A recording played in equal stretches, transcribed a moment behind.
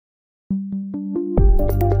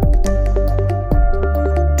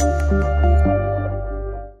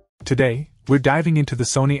Today, we're diving into the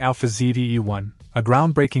Sony Alpha ZV-E1, a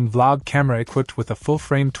groundbreaking vlog camera equipped with a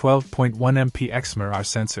full-frame 12.1MP XMR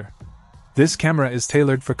sensor. This camera is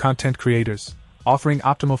tailored for content creators, offering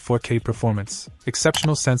optimal 4K performance,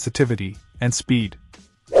 exceptional sensitivity, and speed.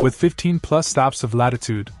 With 15+ stops of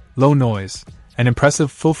latitude, low noise, and impressive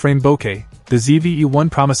full-frame bokeh, the ZV-E1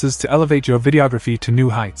 promises to elevate your videography to new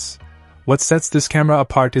heights. What sets this camera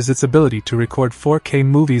apart is its ability to record 4K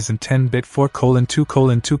movies in 10-bit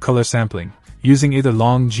 4:2:2 color sampling, using either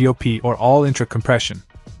long GOP or all-intra compression.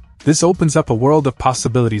 This opens up a world of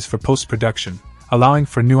possibilities for post-production, allowing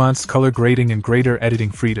for nuanced color grading and greater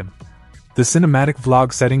editing freedom. The cinematic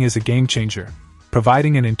vlog setting is a game-changer,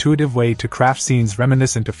 providing an intuitive way to craft scenes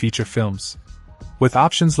reminiscent of feature films. With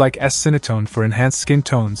options like S-Cinetone for enhanced skin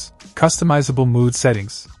tones, customizable mood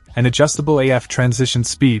settings, and adjustable AF transition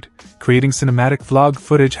speed, creating cinematic vlog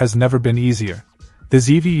footage has never been easier. The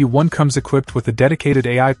ZV-E1 comes equipped with a dedicated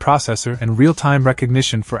AI processor and real-time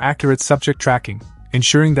recognition for accurate subject tracking,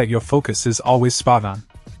 ensuring that your focus is always spot on.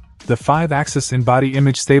 The 5-axis in-body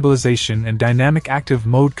image stabilization and dynamic active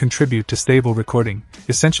mode contribute to stable recording,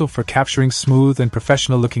 essential for capturing smooth and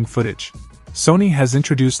professional-looking footage. Sony has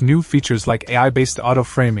introduced new features like AI-based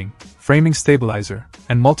auto-framing, framing stabilizer,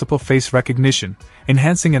 and multiple face recognition,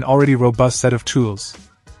 enhancing an already robust set of tools.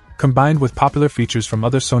 Combined with popular features from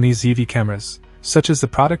other Sony ZV cameras, such as the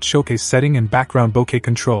product showcase setting and background bokeh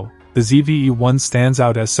control, the ZV-E1 stands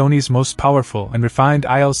out as Sony's most powerful and refined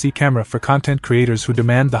ILC camera for content creators who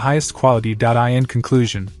demand the highest quality. In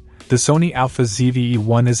conclusion, the Sony Alpha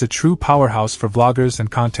ZV-E1 is a true powerhouse for vloggers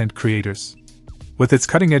and content creators. With its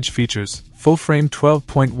cutting-edge features, full-frame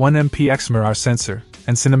 12.1MP XMR sensor,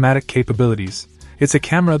 and cinematic capabilities, it's a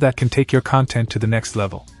camera that can take your content to the next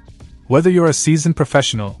level. Whether you're a seasoned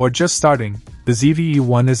professional or just starting, the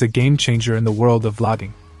ZV-E1 is a game-changer in the world of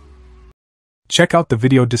vlogging. Check out the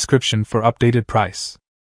video description for updated price.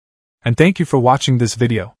 And thank you for watching this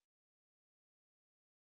video.